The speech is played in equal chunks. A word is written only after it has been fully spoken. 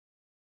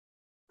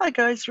Hi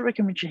guys,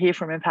 Rebecca Mitchell here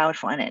from Empowered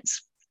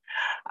Finance.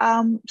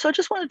 So I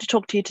just wanted to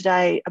talk to you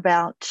today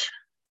about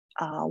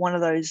one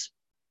of those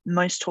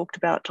most talked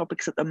about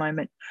topics at the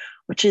moment,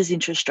 which is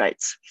interest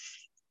rates.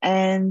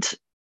 And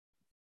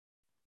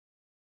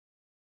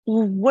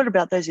what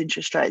about those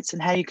interest rates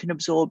and how you can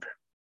absorb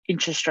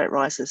interest rate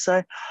rises? So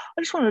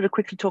I just wanted to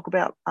quickly talk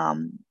about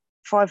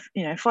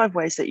five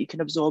ways that you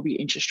can absorb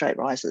your interest rate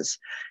rises.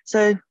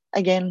 So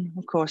again,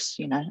 of course,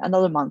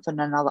 another month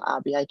and another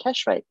RBA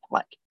cash rate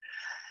hike.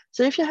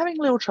 So if you're having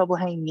a little trouble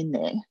hanging in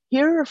there,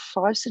 here are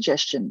 5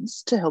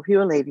 suggestions to help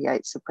you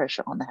alleviate some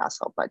pressure on the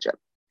household budget.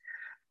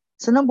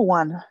 So number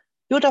one,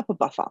 build up a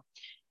buffer.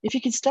 If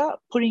you can start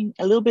putting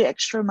a little bit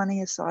extra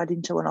money aside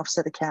into an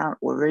offset account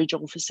or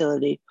regional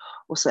facility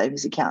or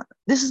savings account,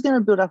 this is going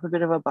to build up a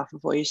bit of a buffer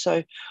for you.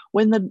 So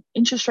when the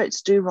interest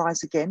rates do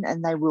rise again,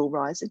 and they will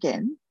rise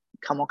again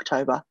come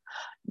October,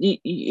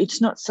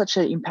 it's not such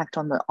an impact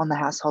on the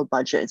household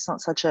budget. It's not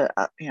such a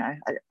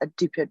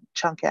dip a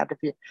chunk out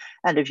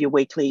of your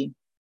weekly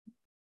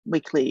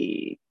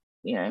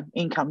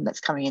income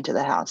that's coming into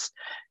the house.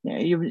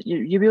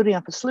 You're building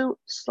up a slow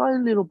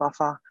little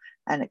buffer,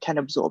 and it can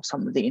absorb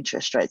some of the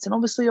interest rates, and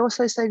obviously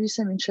also save you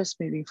some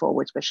interest moving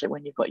forward, especially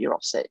when you've got your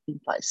offset in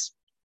place.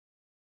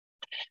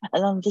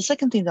 And the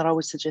second thing that I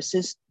would suggest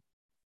is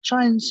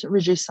try and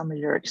reduce some of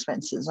your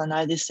expenses. I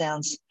know this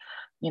sounds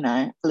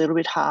a little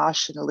bit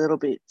harsh and a little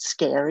bit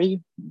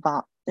scary,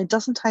 but it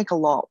doesn't take a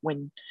lot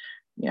when,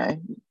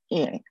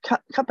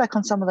 cut back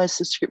on some of those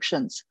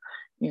subscriptions.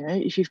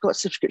 If you've got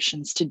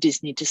subscriptions to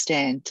Disney, to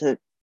Stan, to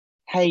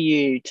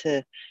Hayu,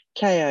 to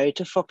KO,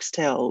 to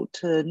Foxtel,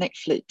 to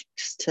Netflix,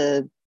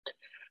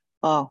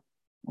 I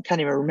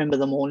can't even remember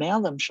them all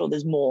now. I'm sure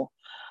there's more.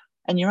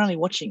 And you're only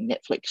watching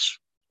Netflix.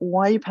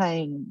 Why are you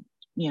paying,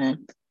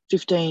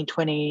 15,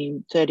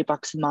 20,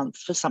 $30 a month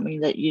for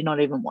something that you're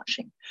not even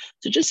watching?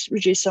 So just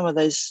reduce some of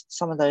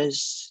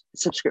those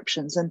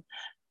subscriptions. And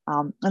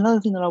another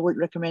thing that I would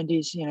recommend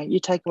is, your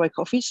takeaway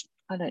coffees.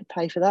 I don't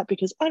pay for that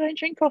because I don't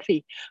drink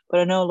coffee, but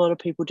I know a lot of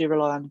people do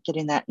rely on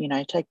getting that,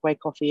 takeaway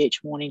coffee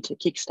each morning to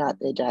kickstart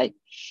their day.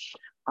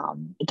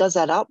 It does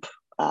add up.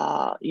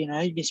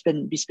 You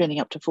be spending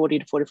up to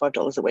 $40 to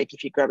 $45 a week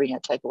if you're grabbing a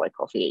takeaway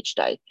coffee each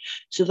day.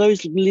 So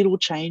those little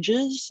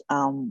changes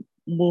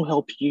will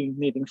help you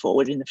moving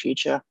forward in the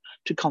future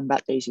to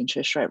combat these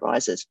interest rate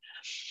rises.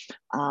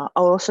 I'll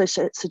also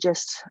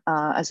suggest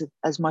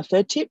as my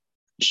third tip,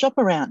 shop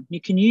around.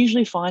 You can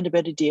usually find a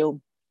better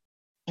deal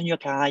on your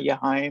car, your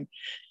home,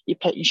 your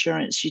pet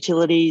insurance,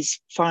 utilities,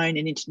 phone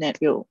and internet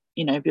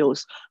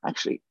bills.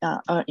 Actually,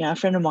 a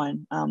friend of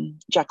mine,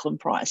 Jacqueline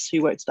Price,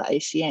 who works for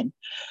ACN,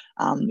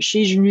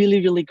 she's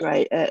really, really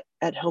great at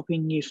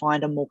helping you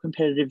find a more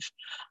competitive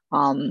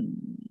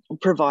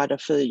provider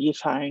for your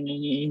phone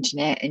and your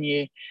internet and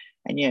your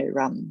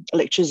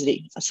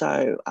electricity.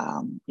 So,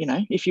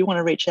 if you want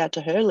to reach out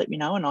to her, let me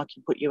know and I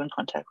can put you in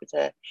contact with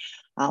her.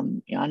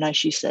 I know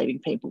she's saving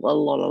people a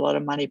lot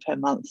of money per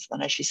month. I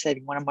know she's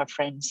saving one of my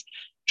friends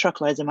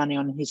truckloads of money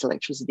on his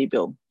electricity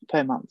bill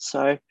per month.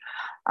 So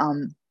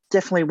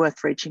definitely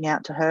worth reaching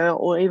out to her,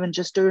 or even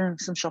just doing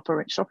some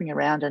shopping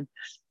around and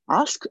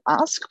ask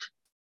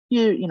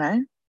your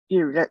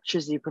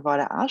electricity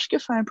provider, ask your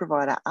phone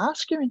provider,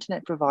 ask your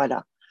internet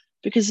provider,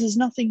 because there's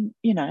nothing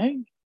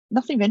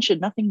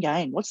ventured, nothing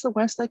gained. What's the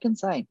worst they can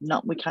say?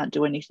 No, we can't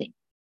do anything.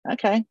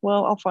 Okay,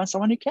 well, I'll find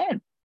someone who can.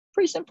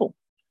 Pretty simple.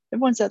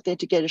 Everyone's out there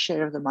to get a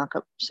share of the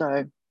market.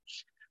 So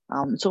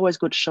it's always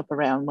good to shop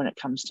around when it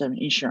comes to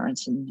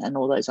insurance and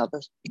all those other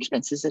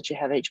expenses that you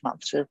have each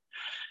month to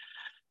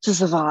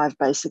survive,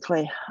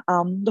 basically.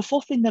 The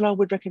fourth thing that I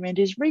would recommend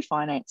is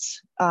refinance.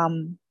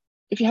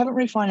 If you haven't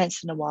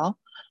refinanced in a while,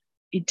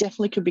 you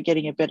definitely could be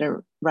getting a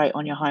better rate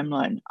on your home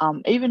loan. I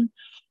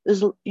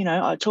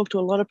talk to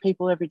a lot of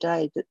people every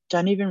day that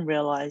don't even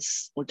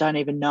realize or don't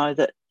even know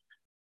that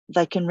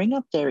they can ring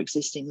up their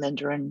existing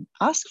lender and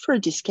ask for a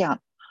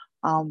discount.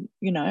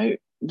 The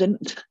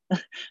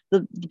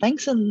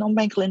banks and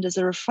non-bank lenders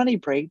are a funny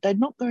breed. They're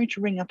not going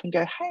to ring up and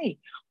go, hey,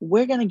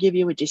 we're going to give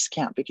you a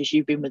discount because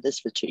you've been with us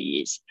for 2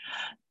 years.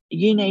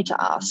 You need to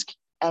ask.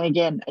 And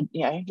again,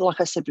 like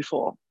I said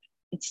before,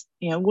 it's,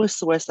 what's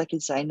the worst they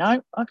can say?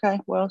 No? Okay,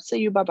 well, see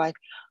you, bye-bye.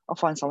 I'll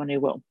find someone who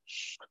will.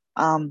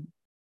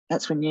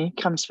 That's when you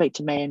come speak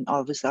to me, and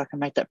obviously I can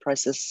make that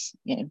process,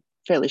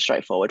 fairly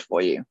straightforward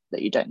for you,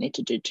 that you don't need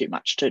to do too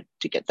much to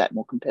get that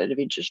more competitive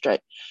interest rate.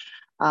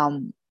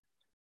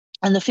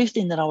 And the fifth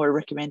thing that I would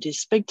recommend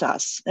is speak to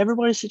us.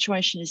 Everybody's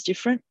situation is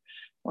different.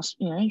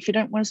 If you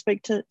don't want to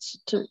speak to us,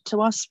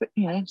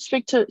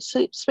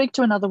 speak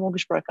to another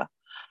mortgage broker.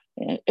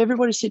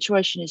 Everybody's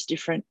situation is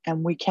different,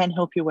 and we can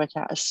help you work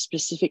out a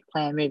specific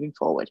plan moving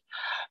forward.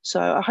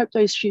 So I hope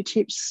those few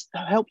tips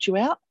have helped you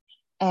out.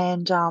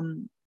 And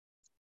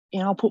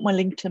I'll put my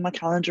link to my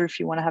calendar if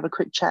you want to have a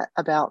quick chat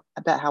about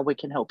how we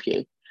can help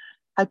you.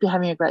 Hope you're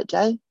having a great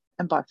day,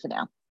 and bye for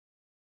now.